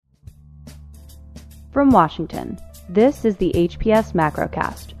From Washington, this is the HPS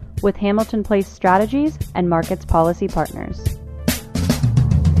Macrocast with Hamilton Place Strategies and Markets Policy Partners.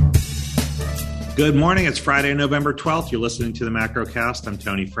 Good morning. It's Friday, November 12th. You're listening to the Macrocast. I'm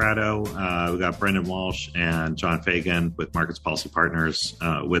Tony Fratto. We've got Brendan Walsh and John Fagan with Markets Policy Partners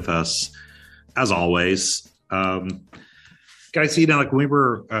with us, as always. Guys, like when we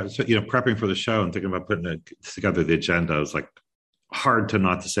were, prepping for the show and thinking about putting together the agenda, it was like hard to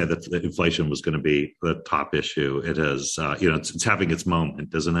not to say that inflation was going to be the top issue. It is, it's having its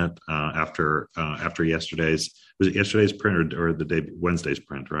moment, isn't it? After yesterday's print or Wednesday's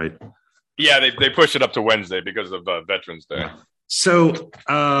print, right? Yeah, they pushed it up to Wednesday because of Veterans Day. Yeah. So,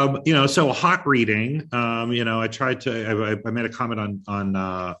 so hot reading. I tried to. I made a comment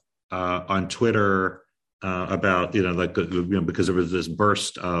on Twitter about because there was this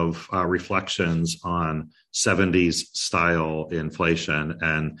burst of reflections on 70s style inflation,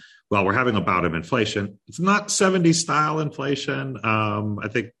 and while we're having a bout of inflation, it's not 70s style inflation. I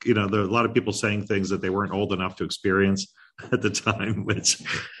think there are a lot of people saying things that they weren't old enough to experience at the time, which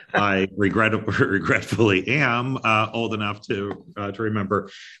I regretfully am old enough to remember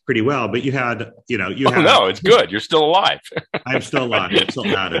pretty well. But you had, no, it's good. You're still alive. I'm still alive. I'm still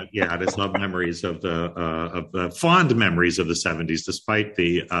at it. Yeah, I just love memories of the fond memories of the 70s, despite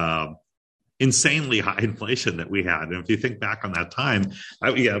the insanely high inflation that we had. And if you think back on that time,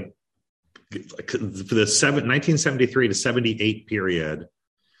 for the 1973 to 78 period.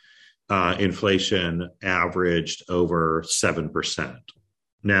 Inflation averaged over 7%.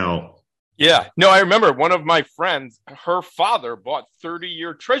 Now, I remember one of my friends, her father bought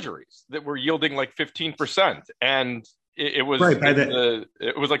 30-year treasuries that were yielding like 15%, and it was right,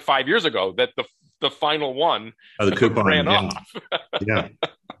 it was like 5 years ago that the final one the coupon ran off.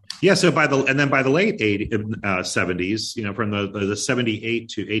 Yeah. So by the late 70s, from the 78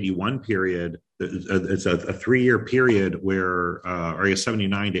 to 81 period, it's a 3-year period where, or a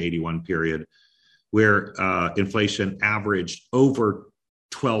 79 to 81 period, where inflation averaged over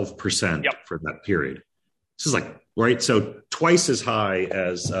 12% for that period. This is right. So twice as high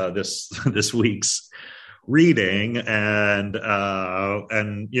as this week's reading, and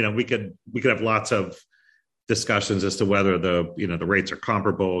we could have lots of discussions as to whether the rates are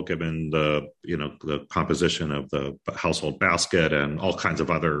comparable given the composition of the household basket and all kinds of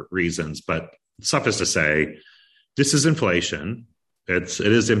other reasons. But suffice to say, this is inflation. It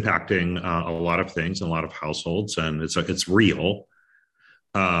is impacting a lot of things in a lot of households, and it's real.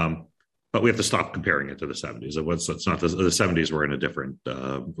 But we have to stop comparing it to the 70s. It's not the 70s. We're in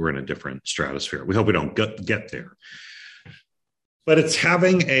a different stratosphere. We hope we don't get there. But it's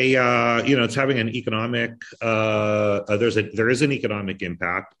having an economic. There is an economic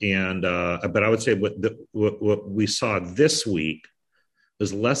impact, and but I would say what we saw this week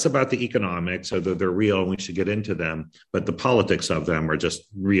is less about the economics, so that they're real and we should get into them. But the politics of them are just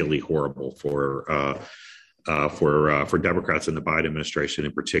really horrible for Democrats and the Biden administration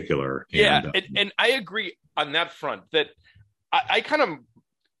in particular. And I agree on that front. That I kind of.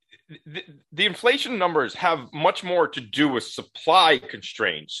 The inflation numbers have much more to do with supply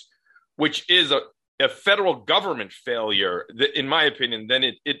constraints, which is a federal government failure, in my opinion, than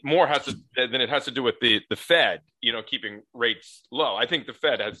it has to do with the Fed, keeping rates low. I think the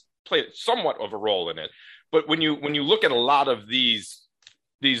Fed has played somewhat of a role in it. But when you look at a lot of these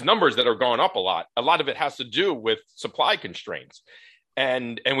numbers that are going up a lot of it has to do with supply constraints.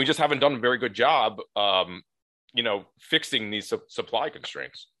 And we just haven't done a very good job, fixing these supply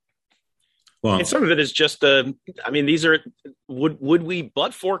constraints. Well, and some of it is just these are would we,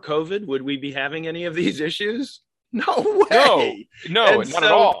 but for COVID, would we be having any of these issues? No way. No, not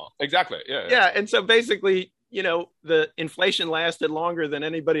at all. Exactly. Yeah. Yeah. And so basically, the inflation lasted longer than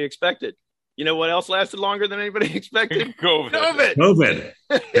anybody expected. You know what else lasted longer than anybody expected? COVID.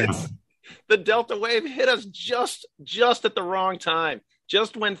 Yeah. The Delta wave hit us just at the wrong time,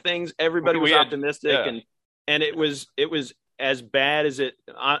 just when everybody was optimistic, and it was as bad as it.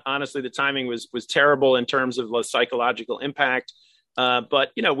 Honestly, the timing was terrible in terms of the psychological impact. But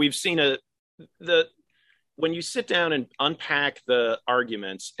we've seen when you sit down and unpack the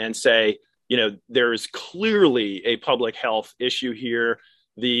arguments and say, there is clearly a public health issue here.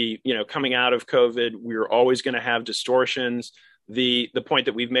 Coming out of COVID, we're always going to have distortions. The point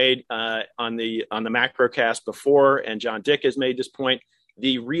that we've made on the Macrocast before, and John Dick has made this point,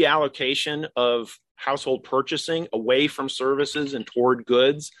 the reallocation of household purchasing away from services and toward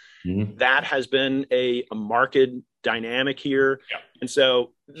goods, that has been a market dynamic here. Yeah. And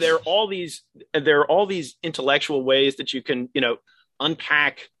so there are all these intellectual ways that you can,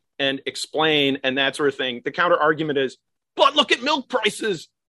 unpack and explain and that sort of thing. The counter argument is, but look at milk prices.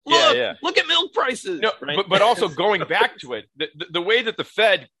 Look at milk prices. No, right? but also going back to it, the way that the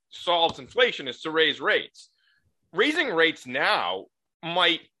Fed solves inflation is to raise rates. Raising rates now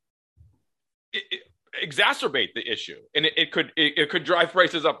might exacerbate the issue, and it could drive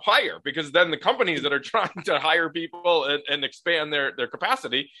prices up higher, because then the companies that are trying to hire people and expand their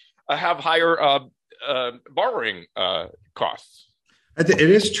capacity have higher borrowing costs. It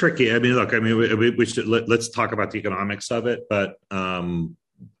is tricky. I mean, look, we should let's talk about the economics of it, but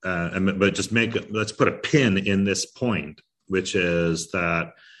let's put a pin in this point, which is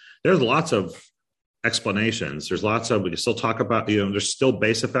that there's lots of explanations. We can still talk about, there's still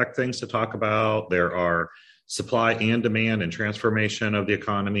base effect things to talk about. There are supply and demand and transformation of the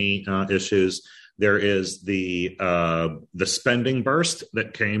economy issues. There is the spending burst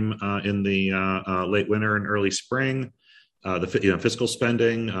that came in the late winter and early spring. The fiscal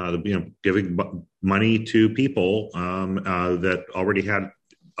spending, giving money to people that already had,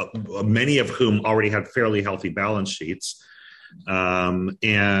 many of whom already had fairly healthy balance sheets. So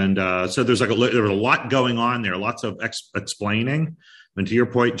there was a lot going on there, lots of explaining. And to your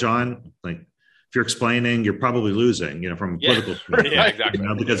point, John, like if you're explaining, you're probably losing, from a political standpoint. Yeah,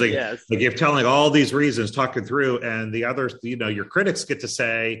 exactly. Because you're telling all these reasons, talking through, and the others, your critics get to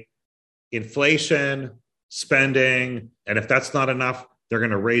say inflation, spending, and if that's not enough, they're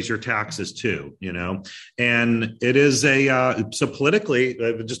going to raise your taxes too, and it is so politically,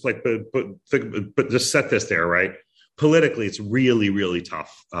 just like, but just set this there, right? Politically, it's really, really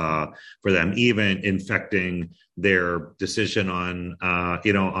tough for them, even infecting their decision on what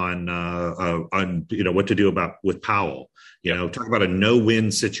to do with Powell. Talk about a no-win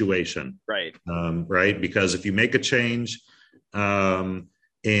situation, right? Right, because if you make a change and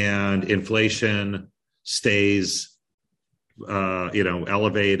inflation stays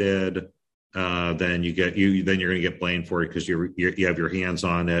elevated, then you're going to get blamed for it because you have your hands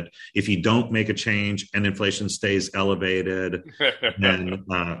on it. If you don't make a change and inflation stays elevated, then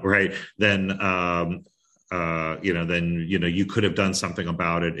you could have done something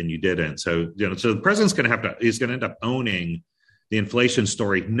about it and you didn't. So so the president's going to end up owning the inflation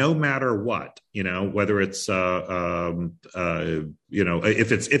story no matter what. Whether it's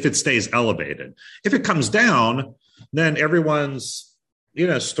if it stays elevated. If it comes down, then everyone's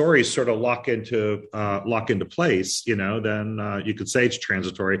stories sort of lock into place, then you could say it's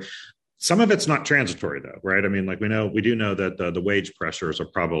transitory. Some of it's not transitory though, right? I mean, like we do know that the wage pressures are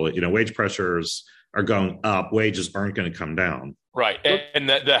probably, wage pressures are going up. Wages aren't going to come down. Right. And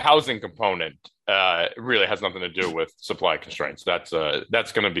the housing component really has nothing to do with supply constraints. That's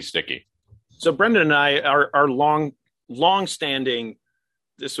going to be sticky. So Brendan and I are long-standing.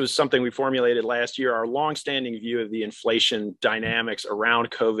 This was something we formulated last year. Our longstanding view of the inflation dynamics around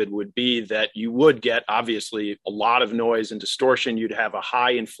COVID would be that you would get, obviously, a lot of noise and distortion. You'd have a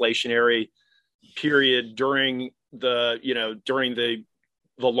high inflationary period during the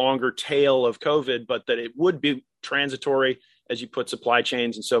longer tail of COVID, but that it would be transitory as you put supply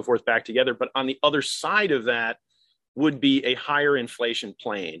chains and so forth back together. But on the other side of that would be a higher inflation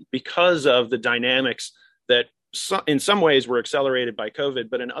plane because of the dynamics that in some ways were accelerated by COVID,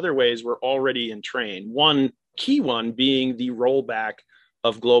 but in other ways were already in train. One key one being the rollback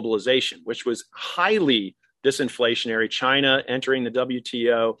of globalization, which was highly disinflationary. China entering the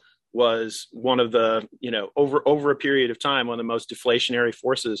WTO was one of the, over a period of time, one of the most deflationary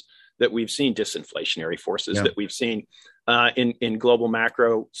forces that we've seen, disinflationary forces that we've seen in global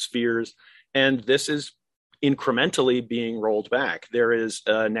macro spheres. And this is incrementally being rolled back. There is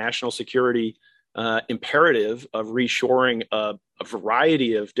a national security imperative of reshoring a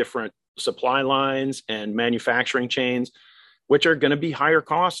variety of different supply lines and manufacturing chains, which are going to be higher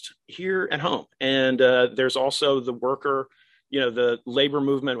cost here at home. And there's also the worker, the labor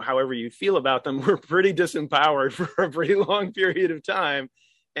movement, however you feel about them, we're pretty disempowered for a pretty long period of time.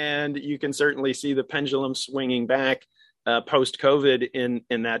 And you can certainly see the pendulum swinging back post-COVID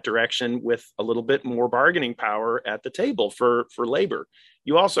in that direction with a little bit more bargaining power at the table for labor.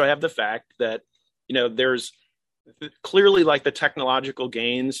 You also have the fact that there's clearly, like, the technological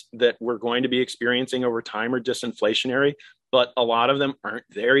gains that we're going to be experiencing over time are disinflationary, but a lot of them aren't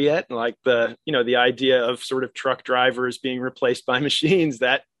there yet. Like the idea of sort of truck drivers being replaced by machines,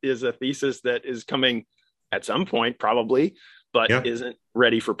 that is a thesis that is coming at some point probably, but isn't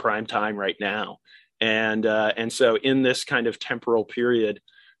ready for prime time right now. And so in this kind of temporal period,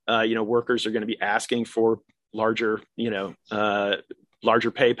 workers are going to be asking for larger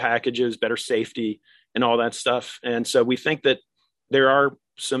pay packages, better safety, and all that stuff. And so we think that there are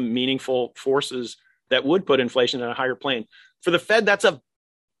some meaningful forces that would put inflation on a higher plane. For the Fed, that's a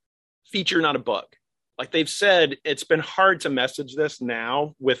feature, not a bug. like they've said, it's been hard to message this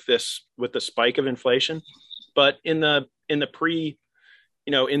now with the spike of inflation, but in the in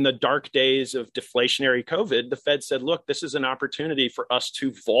the dark days of deflationary COVID, the Fed said, look, this is an opportunity for us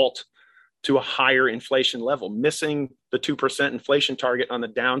to vault to a higher inflation level. Missing the 2% inflation target on the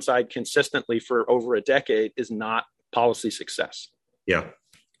downside consistently for over a decade is not policy success. Yeah.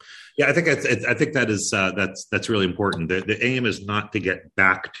 Yeah, I think that is that's really important. The aim is not to get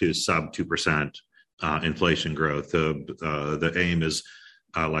back to sub 2% inflation growth. The aim is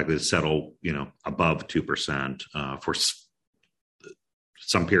likely to settle, above 2% for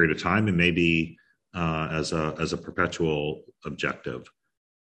some period of time, and maybe as a perpetual objective.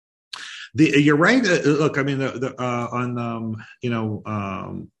 You're right. Look, I mean, I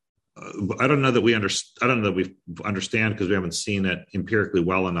don't know that we understand because we haven't seen it empirically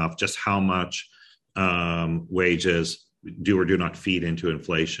well enough just how much wages do or do not feed into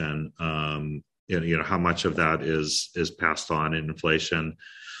inflation. How much of that is passed on in inflation.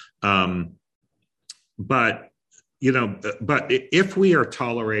 But if we are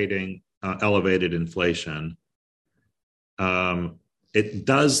tolerating elevated inflation, it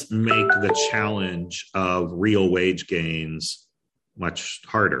does make the challenge of real wage gains much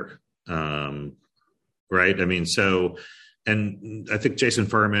harder. Right. I mean, and I think Jason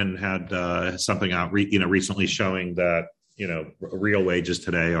Furman had something out, recently showing that, real wages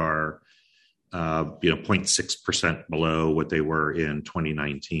today are, 0.6% below what they were in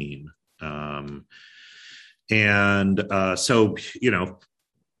 2019. So,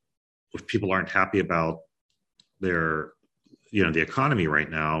 if people aren't happy about their, the economy right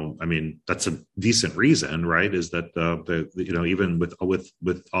now, I mean, that's a decent reason, right? Is that even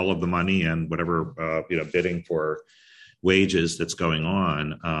with all of the money and whatever, bidding for wages that's going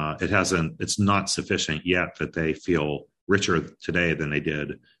on, it's not sufficient yet that they feel richer today than they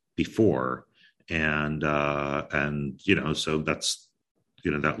did before. And so that's,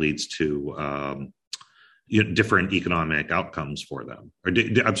 that leads to, different economic outcomes for them, or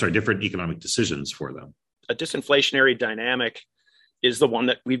different economic decisions for them. A disinflationary dynamic is the one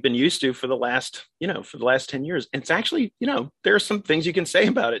that we've been used to for the last 10 years. And it's actually, there are some things you can say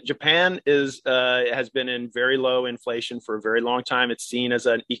about it. Japan has been in very low inflation for a very long time. It's seen as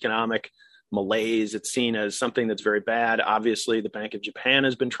an economic malaise. It's seen as something that's very bad. Obviously, the Bank of Japan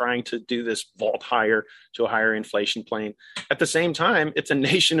has been trying to do this vault higher to a higher inflation plane. At the same time, it's a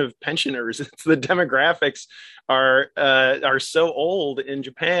nation of pensioners. The demographics are so old in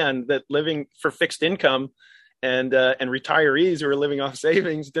Japan that living for fixed income and retirees who are living off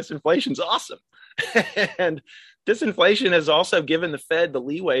savings, disinflation is awesome. And disinflation has also given the Fed the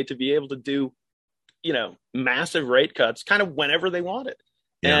leeway to be able to do, massive rate cuts kind of whenever they want it.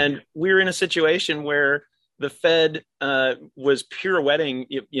 Yeah. And we're in a situation where the Fed was pirouetting,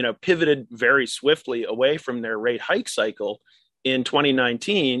 pivoted very swiftly away from their rate hike cycle in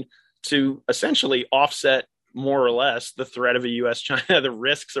 2019 to essentially offset more or less the threat of a U.S.-China, the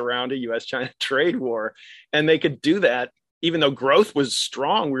risks around a U.S.-China trade war. And they could do that even though growth was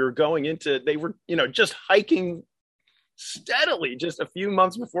strong. They were, just hiking steadily just a few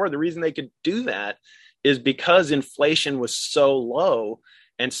months before. The reason they could do that is because inflation was so low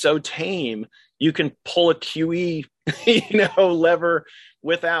and so tame, you can pull a QE, lever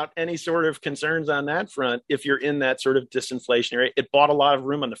without any sort of concerns on that front. If you're in that sort of disinflationary, it bought a lot of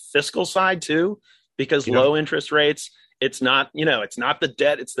room on the fiscal side too, because low interest rates, it's not the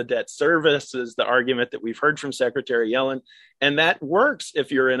debt, it's the debt service is the argument that we've heard from Secretary Yellen. And that works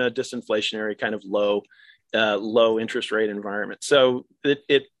if you're in a disinflationary kind of low interest rate environment. So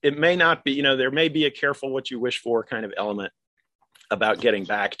it may not be, there may be a careful what you wish for kind of element about getting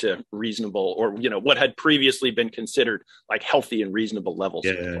back to reasonable or, what had previously been considered like healthy and reasonable levels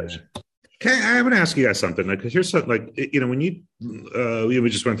of inflation. Okay, I'm going to ask you guys something. Because here's something when we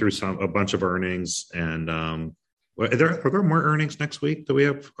just went through a bunch of earnings, and are there more earnings next week that we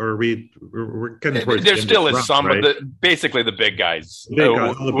have, or we're getting towards there still is some, right? But basically the big guys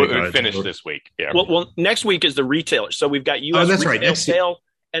finished this week. Yeah. Well, next week is the retailers. So we've got U.S. retail sale.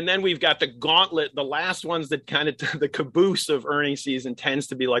 And then we've got the gauntlet, the last ones that kind of the caboose of earnings season tends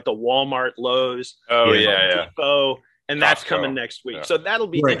to be like the Walmart, Lowe's, Depot, and that's coming next week. Yeah. So that'll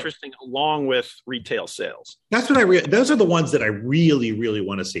be interesting along with retail sales. That's what those are the ones that I really, really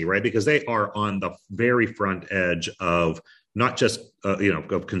want to see, right? Because they are on the very front edge of not just,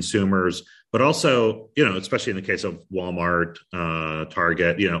 of consumers, but also, especially in the case of Walmart,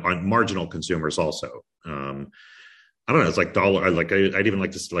 Target, on marginal consumers also. I don't know. It's like I'd even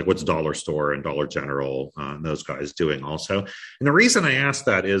like to see what's Dollar Store and Dollar General, those guys doing also. And the reason I ask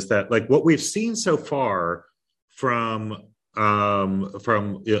that is that what we've seen so far from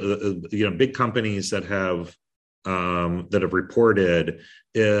from big companies that have reported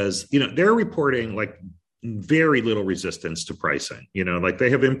is they're reporting like very little resistance to pricing. Like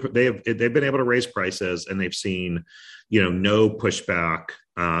they've been able to raise prices and they've seen no pushback.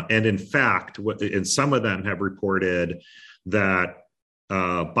 And in fact, and some of them have reported that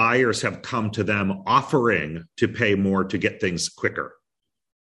buyers have come to them offering to pay more to get things quicker.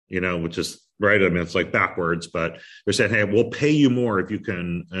 Which is right. I mean, it's like backwards, but they're saying, "Hey, we'll pay you more if you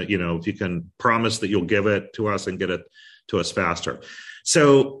can, if you can promise that you'll give it to us and get it to us faster."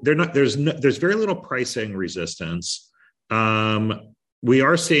 So there's very little pricing resistance. We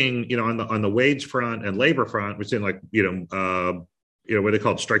are seeing, on the wage front and labor front, we're seeing like, what they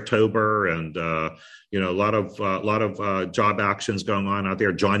call it, Striketober, and a lot of job actions going on out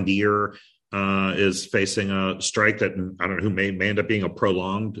there. John Deere is facing a strike that I don't know who may end up being a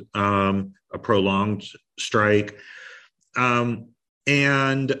prolonged strike. And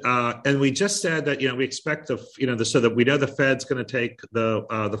we just said that we expect so that we know the Fed's going to take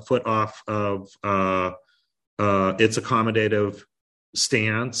the foot off of its accommodative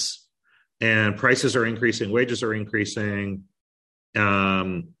stance, and prices are increasing, wages are increasing,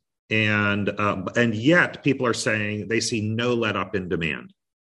 and yet people are saying they see no let up in demand.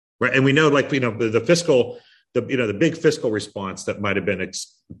 Right. And we know, like, the big fiscal response that might have been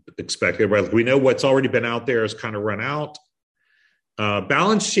expected, right? Like we know what's already been out there has kind of run out.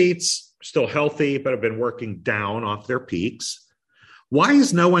 Balance sheets still healthy, but have been working down off their peaks. Why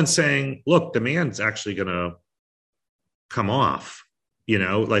is no one saying, look, demand's actually going to come off?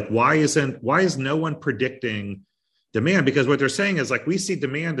 Like why is no one predicting demand? Because what they're saying is like, we see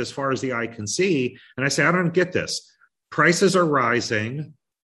demand as far as the eye can see. And I say, I don't get this. Prices are rising.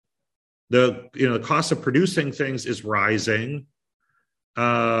 The cost of producing things is rising.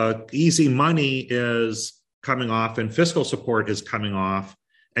 Easy money is coming off and fiscal support is coming off.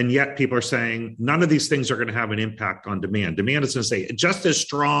 And yet people are saying none of these things are going to have an impact on demand. Demand is going to stay just as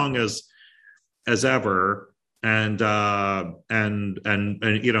strong as ever. And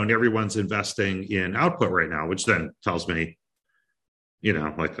everyone's investing in output right now, which then tells me,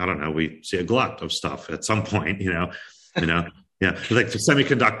 like, I don't know, we see a glut of stuff at some point, Yeah, like the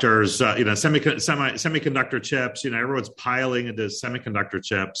semiconductors, semiconductor chips. Everyone's piling into semiconductor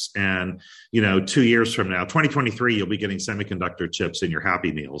chips, and 2 years from now, 2023, you'll be getting semiconductor chips in your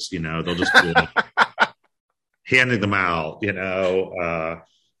Happy Meals. They'll just be handing them out. There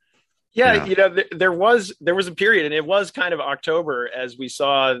was a period, and it was kind of October, as we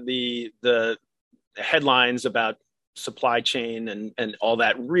saw the headlines about supply chain and all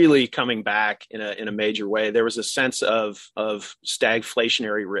that really coming back in a major way. There was a sense of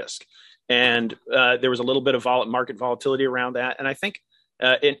stagflationary risk, and there was a little bit of market volatility around that. And I think,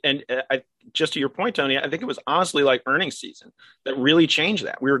 just to your point, Tony, I think it was honestly like earnings season that really changed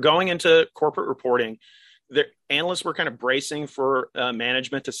that. We were going into corporate reporting. The analysts were kind of bracing for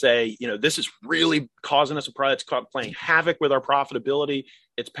management to say, this is really causing us a problem. It's playing havoc with our profitability.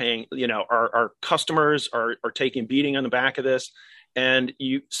 It's paying, our customers are taking beating on the back of this. And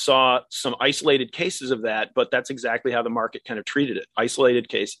you saw some isolated cases of that, but that's exactly how the market kind of treated it, isolated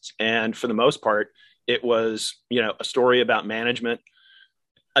cases. And for the most part, it was, a story about management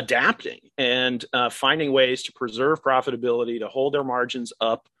adapting and finding ways to preserve profitability, to hold their margins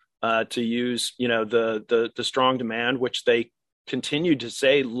up, to use, the strong demand, which they continued to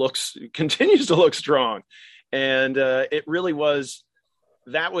say continues to look strong. And it really was,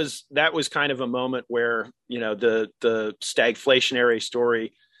 that was kind of a moment where, the stagflationary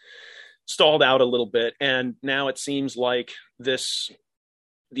story stalled out a little bit. And now it seems like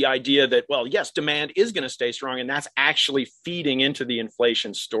the idea that, well, yes, demand is going to stay strong, and that's actually feeding into the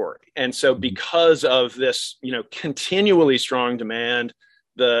inflation story. And so because of this, continually strong demand,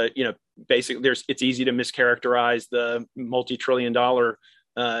 basically it's easy to mischaracterize the multi-trillion-dollar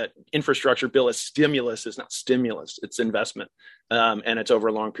infrastructure bill as stimulus. Is not stimulus, it's investment. And it's over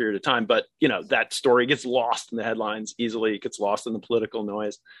a long period of time. But, that story gets lost in the headlines easily. It gets lost in the political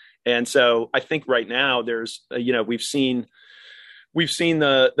noise. And so I think right now there's, we've seen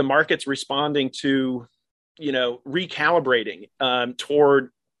the markets responding to, recalibrating toward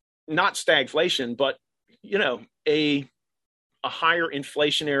not stagflation, but, a higher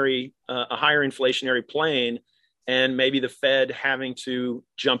inflationary plane, and maybe the Fed having to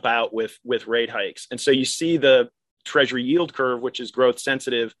jump out with rate hikes. And so you see the Treasury yield curve, which is growth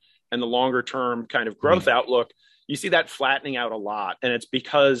sensitive, and the longer term kind of growth outlook, you see that flattening out a lot. And it's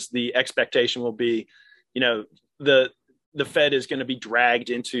because the expectation will be, the Fed is going to be dragged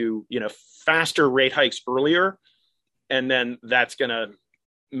into, faster rate hikes earlier. And then that's going to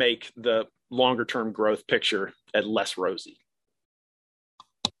make the longer term growth picture less rosy.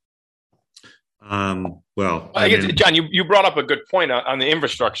 Well, I guess, John, you brought up a good point on the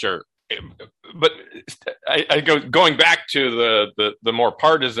infrastructure, but going back to the more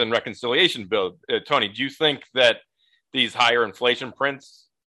partisan reconciliation bill, Tony, do you think that these higher inflation prints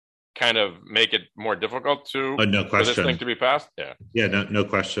kind of make it more difficult no for this question. thing to be passed? Yeah, no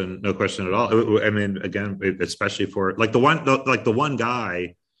question at all. I mean, again, especially for like the one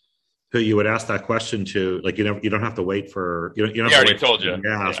guy who you would ask that question to, like, you don't have to wait for, you don't he have already told you.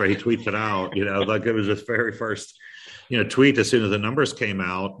 Yeah, that's right. He tweets it out, like it was his very first, tweet as soon as the numbers came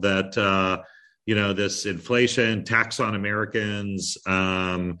out that, this inflation tax on Americans,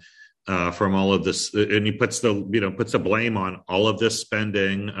 from all of this, and he puts the blame on all of this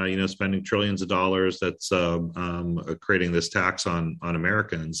spending, spending trillions of dollars that's creating this tax on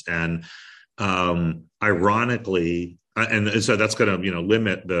Americans, and ironically, and so that's going to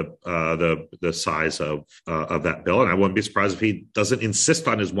limit the size of that bill, and I wouldn't be surprised if he doesn't insist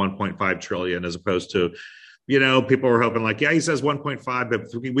on his 1.5 trillion as opposed to. People were hoping like, he says 1.5, but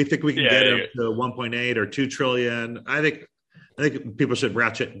we think we can get him to 1.8 or 2 trillion. I think people should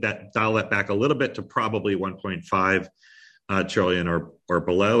dial that back a little bit to probably 1.5 trillion or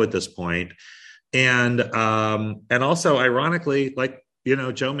below at this point. And also ironically, like,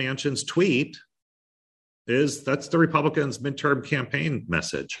 Joe Manchin's tweet that's the Republicans' midterm campaign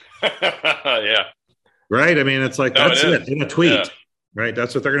message. Yeah. Right. I mean, it's like, that's it in a tweet. Yeah. Right.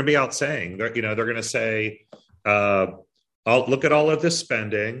 That's what they're going to be out saying. They're going to say, I'll look at all of this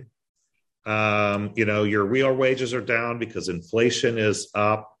spending. Your real wages are down because inflation is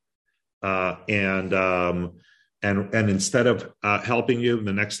up. And instead of helping you,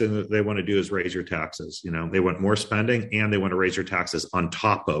 the next thing that they want to do is raise your taxes. They want more spending and they want to raise your taxes on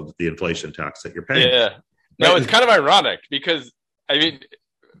top of the inflation tax that you're paying. Yeah. No, it's kind of ironic because, I mean,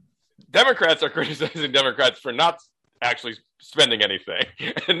 Democrats are criticizing Democrats for not actually spending anything,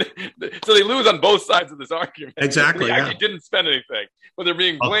 and so they lose on both sides of this argument. Exactly, they actually didn't spend anything, but they're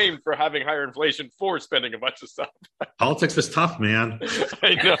being blamed for having higher inflation for spending a bunch of stuff. Politics is tough, man.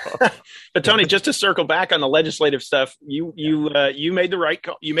 I know. But Tony, just to circle back on the legislative stuff, you made the right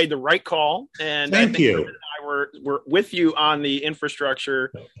call. You made the right call, and thank you. I were with you on the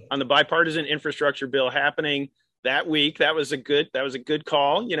infrastructure, on the bipartisan infrastructure bill happening that week. That was a good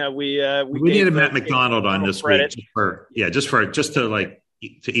call. We needed Matt McDonald on this credit. Week just to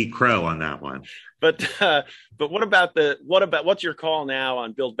eat crow on that one. But what's your call now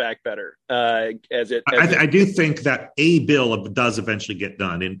on Build Back Better? I do think that a bill does eventually get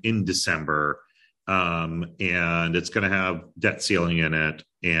done in December, and it's going to have debt ceiling in it,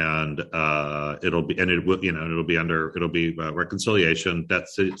 and it'll be reconciliation. Debt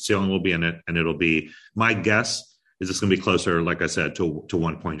ceiling will be in it, and it'll be, my guess is it's going to be closer, like I said, to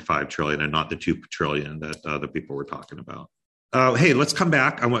 1.5 trillion and not the 2 trillion that the people were talking about. Hey, let's come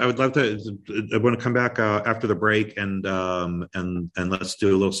back. I want to come back after the break and let's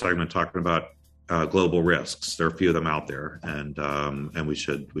do a little segment talking about global risks. There are a few of them out there, and we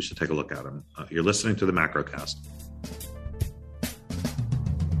should take a look at them. You're listening to the Macrocast.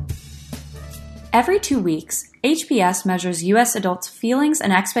 Every 2 weeks, HPS measures U.S. adults' feelings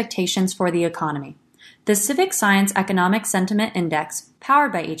and expectations for the economy. The Civic Science Economic Sentiment Index,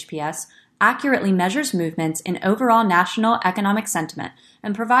 powered by HPS, accurately measures movements in overall national economic sentiment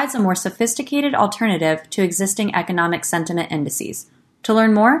and provides a more sophisticated alternative to existing economic sentiment indices. To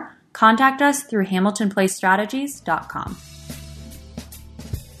learn more, contact us through HamiltonPlaceStrategies.com.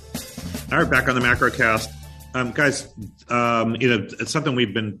 All right, back on the Macrocast. Guys, it's something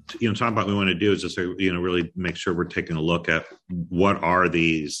we've been, talking about. We want to do is just, really make sure we're taking a look at what are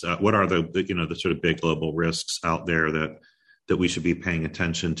the sort of big global risks out there that we should be paying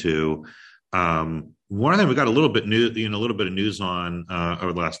attention to. One of them we got a little bit of news on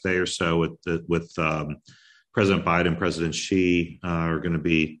over the last day or so with President Biden, President Xi are going to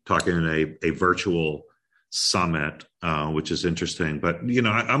be talking in a virtual summit, which is interesting. But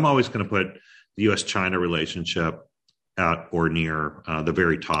I'm always going to put the U.S.-China relationship at or near the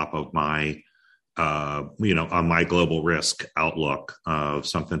very top of my, on my global risk outlook of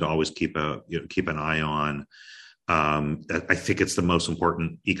something to always keep an eye on. I think it's the most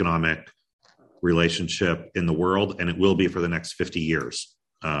important economic relationship in the world, and it will be for the next 50 years.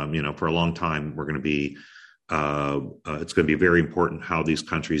 For a long time, we're going to be. It's going to be very important how these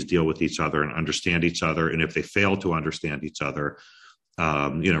countries deal with each other and understand each other, and if they fail to understand each other.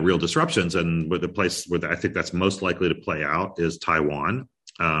 Real disruptions, and the place where I think that's most likely to play out is Taiwan.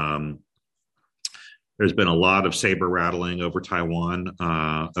 There's been a lot of saber rattling over Taiwan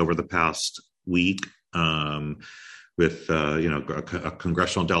over the past week, with a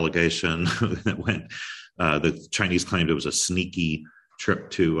congressional delegation that went. The Chinese claimed it was a sneaky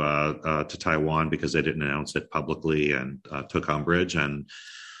trip to Taiwan because they didn't announce it publicly and took umbrage and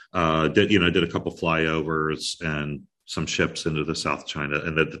did a couple flyovers and some ships into the South China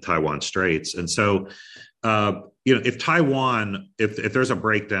and the Taiwan Straits. And so, if Taiwan, if there's a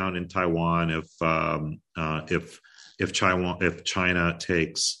breakdown in Taiwan, if China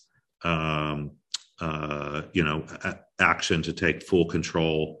takes, action to take full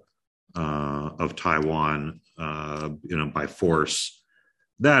control of Taiwan, by force,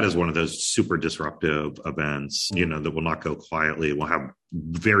 that is one of those super disruptive events, that will not go quietly. It will have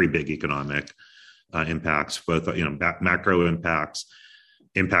very big economic impacts, both macro impacts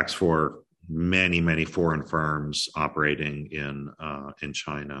for many foreign firms operating in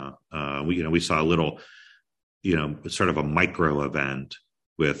China. We saw a little, sort of a micro event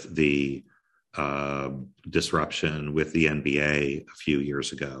with the disruption with the NBA a few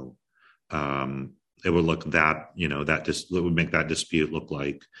years ago. It would look it would make that dispute look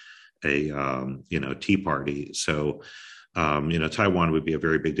like a tea party. So Taiwan would be a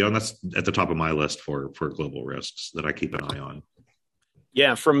very big deal, and that's at the top of my list for global risks that I keep an eye on.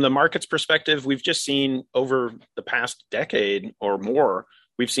 Yeah, from the market's perspective, we've just seen over the past decade or more,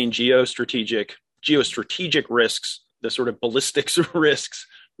 we've seen geostrategic risks, the sort of ballistics risks,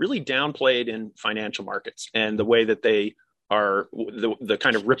 really downplayed in financial markets and the way that they are, the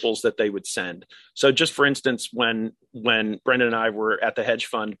kind of ripples that they would send. So just for instance, when Brendan and I were at the hedge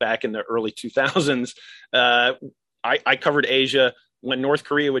fund back in the early 2000s, I covered Asia. When North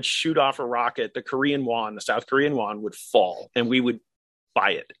Korea would shoot off a rocket, the South Korean won would fall, and we would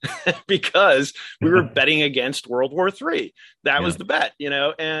buy it because we were betting against World War III. That was the bet,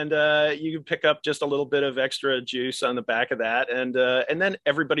 and you could pick up just a little bit of extra juice on the back of that. And then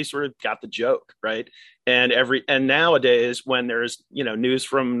everybody sort of got the joke, right? And nowadays when there's, news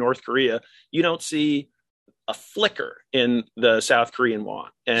from North Korea, you don't see a flicker in the South Korean won.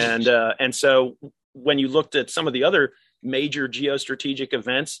 And so when you looked at some of the other major geostrategic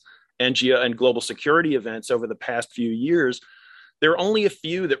events and global security events over the past few years, there are only a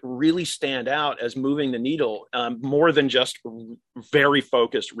few that really stand out as moving the needle more than just very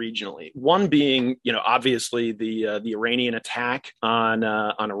focused regionally. One being, obviously the Iranian attack on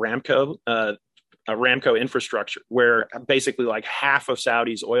Aramco infrastructure, where basically like half of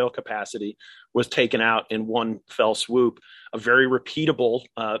Saudi's oil capacity was taken out in one fell swoop. A very repeatable,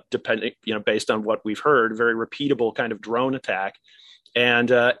 based on what we've heard, very repeatable kind of drone attack,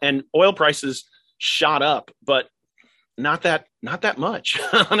 and oil prices shot up, but not that much,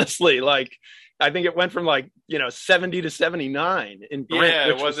 honestly. Like, I think it went from 70 to 79 in Brent. Yeah,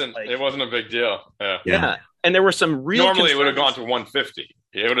 it wasn't a big deal. Yeah. And there were some real normally it would have gone to 150.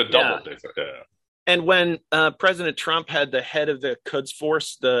 It would have doubled. Yeah. And when President Trump had the head of the Quds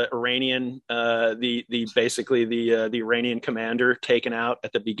Force, the Iranian, the Iranian commander taken out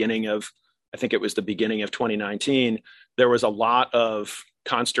at the beginning of 2019, there was a lot of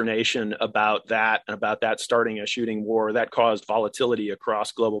consternation about that and about that starting a shooting war that caused volatility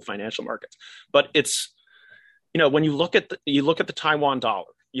across global financial markets. But it's, when you look at the Taiwan dollar,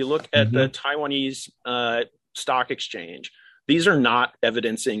 you look at the Taiwanese stock exchange, these are not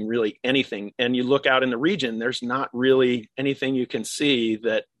evidencing really anything. And you look out in the region, there's not really anything you can see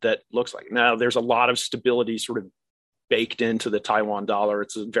that looks like. Now, there's a lot of stability sort of baked into the Taiwan dollar.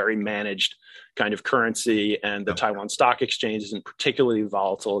 It's a very managed kind of currency, and the Taiwan Stock Exchange isn't particularly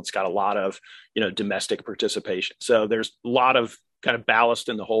volatile. It's got a lot of, domestic participation. So there's a lot of kind of ballast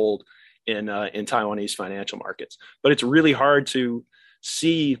in the hold in Taiwanese financial markets. But it's really hard to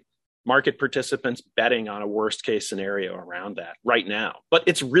see market participants betting on a worst case scenario around that right now. But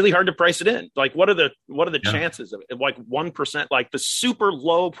it's really hard to price it in. Like, what are the chances of it? Like 1%, like the super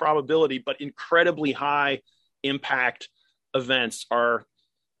low probability but incredibly high impact events are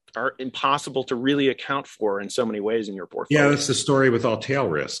impossible to really account for in so many ways in your portfolio. Yeah, that's the story with all tail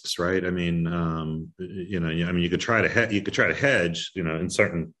risks, right? I mean, you could try to hedge, in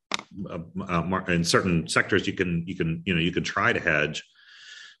certain sectors you can try to hedge,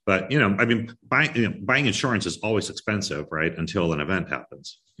 but buying insurance is always expensive, right? Until an event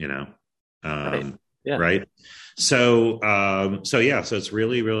happens, Right. Yeah. Right. So it's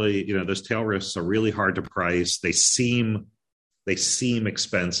really, really, those tail risks are really hard to price. They seem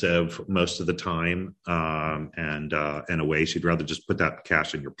expensive most of the time. And in a way, you'd rather just put that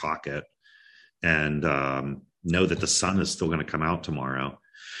cash in your pocket and know that the sun is still going to come out tomorrow.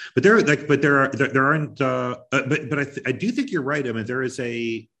 But I do think you're right. I mean, there is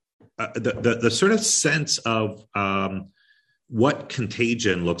the sort of sense of what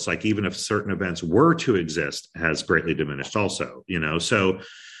contagion looks like, even if certain events were to exist, has greatly diminished also, so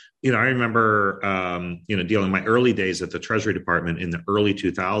I remember, dealing my early days at the Treasury Department in the early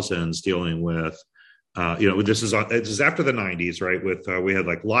 2000s, dealing with, this is after the 90s, right? With we had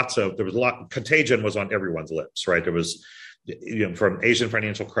like contagion was on everyone's lips, right? There was, from Asian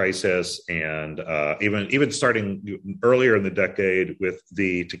financial crisis, and even starting earlier in the decade with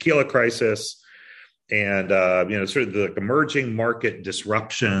the tequila crisis, and sort of the emerging market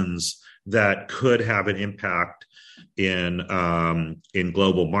disruptions that could have an impact in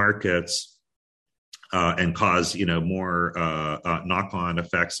global markets and cause more knock-on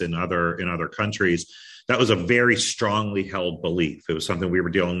effects in other countries. That was a very strongly held belief. It was something we were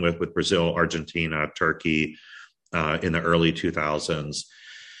dealing with Brazil, Argentina, Turkey in the early 2000s,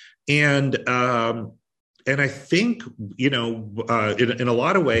 and I think in a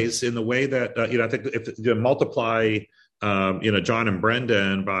lot of ways, in the way that I think if you multiply John and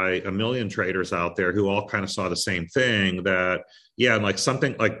Brendan by a million traders out there who all kind of saw the same thing, that, like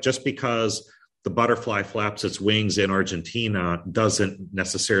something like just because the butterfly flaps its wings in Argentina doesn't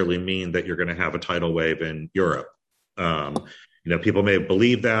necessarily mean that you're going to have a tidal wave in Europe. People may have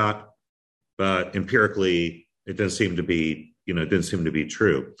believed that, but empirically it didn't seem to be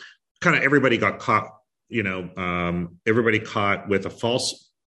true. Kind of everybody got caught, everybody caught with a false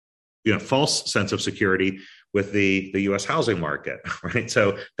sense of security with the U.S. housing market, right?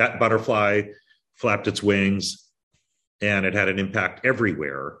 So that butterfly flapped its wings, and it had an impact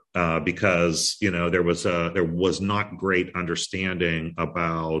everywhere because there was not great understanding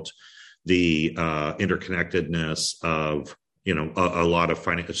about the interconnectedness of a lot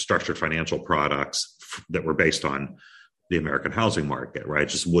of structured financial products that were based on the American housing market, right? It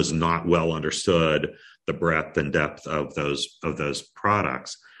just was not well understood, the breadth and depth of those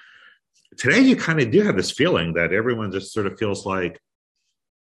products. Today, you kind of do have this feeling that everyone just sort of feels like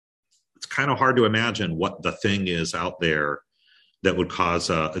it's kind of hard to imagine what the thing is out there that would cause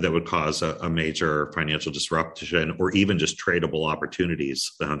a major financial disruption, or even just tradable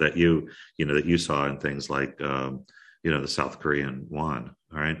opportunities that you saw in things like the South Korean won.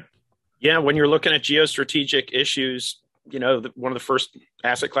 All right. Yeah, when you're looking at geostrategic issues, one of the first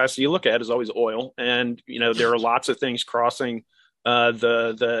asset classes you look at is always oil, and there are lots of things crossing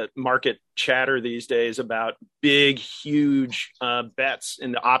the market chatter these days about big, huge bets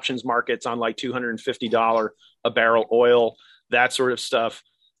in the options markets on like $250 a barrel oil, that sort of stuff.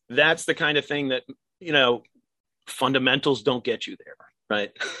 That's the kind of thing that, fundamentals don't get you there,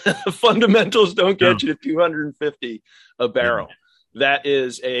 right? Fundamentals don't get you to $250 a barrel. Yeah. That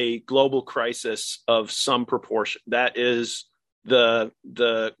is a global crisis of some proportion. That is the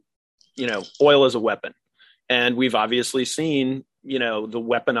oil as a weapon. And we've obviously seen, the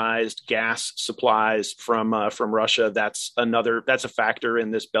weaponized gas supplies from Russia. That's a factor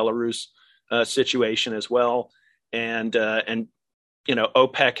in this Belarus situation as well. And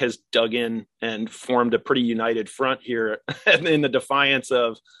OPEC has dug in and formed a pretty united front here in the defiance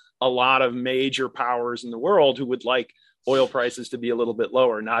of a lot of major powers in the world who would like oil prices to be a little bit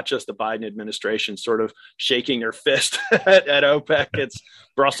lower, not just the Biden administration sort of shaking their fist at OPEC. It's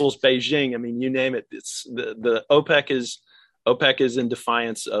Brussels, Beijing. I mean, you name it. It's the OPEC is in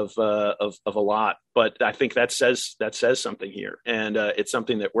defiance of a lot, but I think that says something here. And it's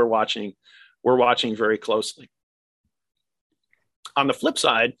something that we're watching very closely. On the flip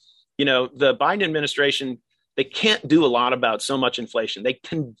side, the Biden administration, they can't do a lot about so much inflation. They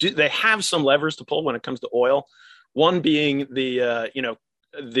have some levers to pull when it comes to oil. One being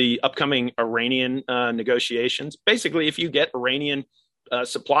the upcoming Iranian negotiations. Basically, if you get Iranian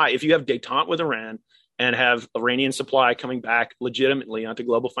supply, if you have détente with Iran and have Iranian supply coming back legitimately onto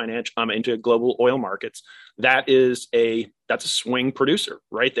into global oil markets, that's a swing producer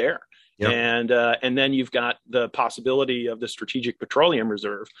right there. Yep. And then you've got the possibility of the Strategic Petroleum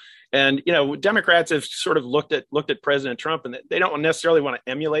Reserve. And, Democrats have sort of looked at President Trump, and they don't necessarily want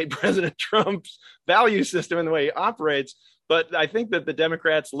to emulate President Trump's value system and the way he operates. But I think that the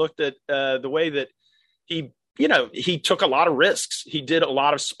Democrats looked at the way that he took a lot of risks. He did a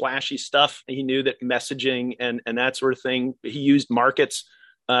lot of splashy stuff. He knew that messaging and that sort of thing, he used markets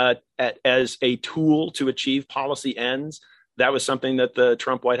as a tool to achieve policy ends. That was something that the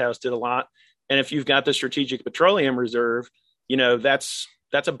Trump White House did a lot. And if you've got the Strategic Petroleum Reserve, that's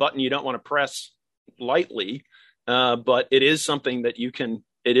a button you don't want to press lightly. But it is something that you can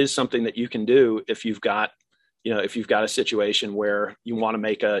do if you've got a situation where you want to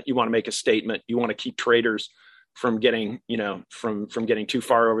make a statement, you want to keep traders from getting too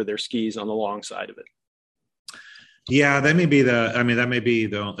far over their skis on the long side of it. Yeah, that may be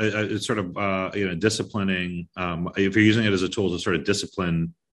the sort of disciplining. If you're using it as a tool to sort of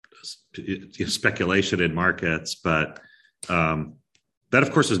discipline speculation in markets, but That,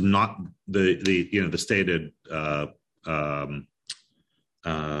 of course, is not the stated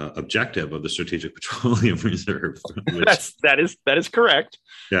objective of the Strategic Petroleum Reserve. That is correct.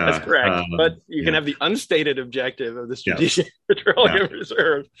 Yeah, that's correct. But you can have the unstated objective of the Strategic Petroleum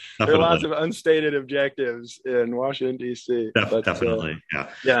Reserve. Definitely. There are lots of unstated objectives in Washington, D.C. Definitely.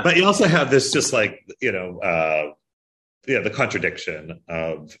 But you also have this just like, the contradiction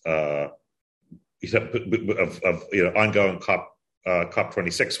of ongoing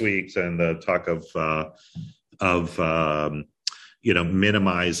COP26 weeks and the talk of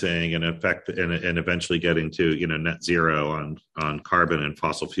minimizing and and eventually getting to net zero on carbon and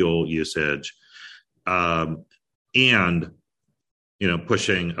fossil fuel usage, and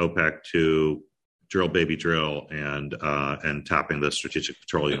pushing OPEC to drill baby drill and tapping the Strategic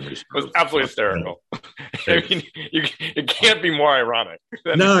Petroleum Reserve. It was absolutely hysterical. I mean, it can't be more ironic.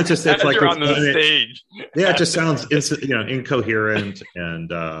 No, it's like you're on the stage. Yeah, it just sounds incoherent and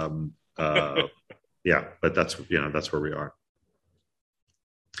but that's where we are.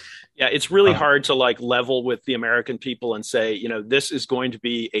 Yeah, it's really hard to level with the American people and say, this is going to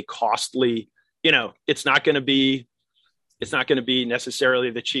be a costly, it's not going to be necessarily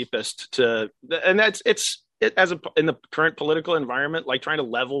the cheapest in the current political environment, like trying to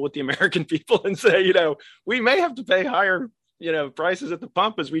level with the American people and say, we may have to pay higher, prices at the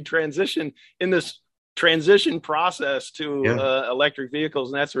pump as we transition in this transition process to electric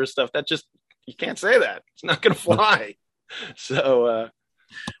vehicles and that sort of stuff. That just, you can't say that. It's not going to fly. So,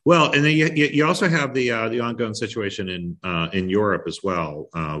 well, and then you also have the ongoing situation in Europe as well.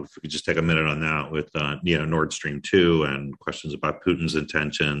 If we could just take a minute on that with Nord Stream 2 and questions about Putin's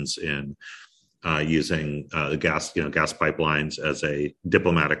intentions in using gas pipelines as a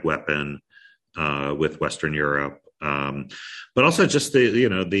diplomatic weapon with Western Europe, but also just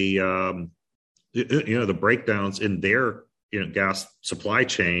the breakdowns in their gas supply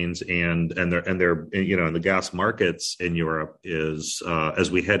chains and their the gas markets in Europe is as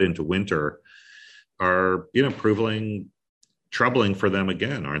we head into winter are proving troubling for them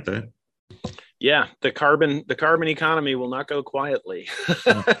again, aren't they? Yeah, the carbon economy will not go quietly.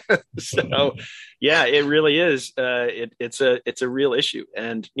 So yeah, it really is. It's a real issue.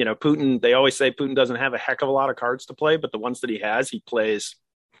 And Putin, they always say Putin doesn't have a heck of a lot of cards to play, but the ones that he has, he plays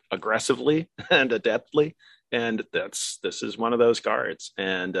aggressively and adeptly. And this is one of those cards,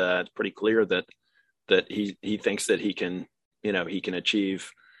 and it's pretty clear that he thinks that he can achieve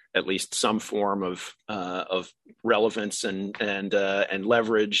at least some form of relevance and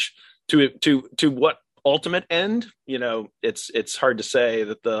leverage to what ultimate end. It's hard to say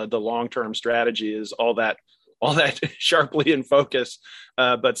that the long-term strategy is all that sharply in focus,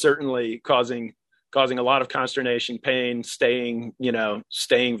 but certainly causing a lot of consternation, pain, staying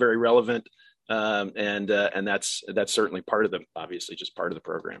very relevant. And that's certainly obviously just part of the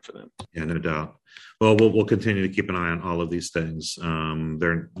program for them. Yeah, no doubt. Well, we'll continue to keep an eye on all of these things.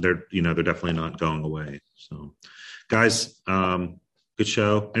 They're definitely not going away. So, guys, good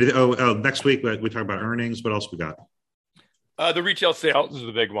show. Next week we talk about earnings. What else we got? The retail sales is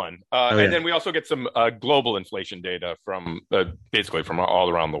the big one, and then we also get some global inflation data from basically from all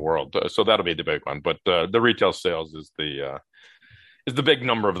around the world. So that'll be the big one. But the retail sales is the big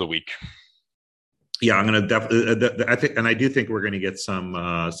number of the week. Yeah, I'm going to I do think we're going to get some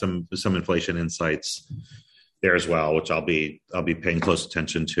inflation insights there as well, which I'll be paying close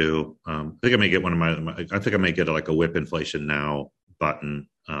attention to. I think I may get I think I may get a whip inflation now button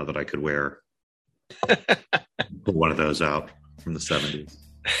that I could wear. Pull one of those out from the 70s.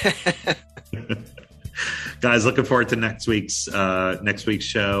 Guys, looking forward to next week's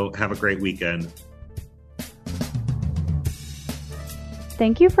show. Have a great weekend.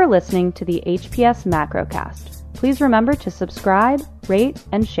 Thank you for listening to the HPS Macrocast. Please remember to subscribe, rate,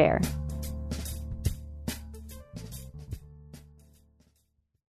 and share.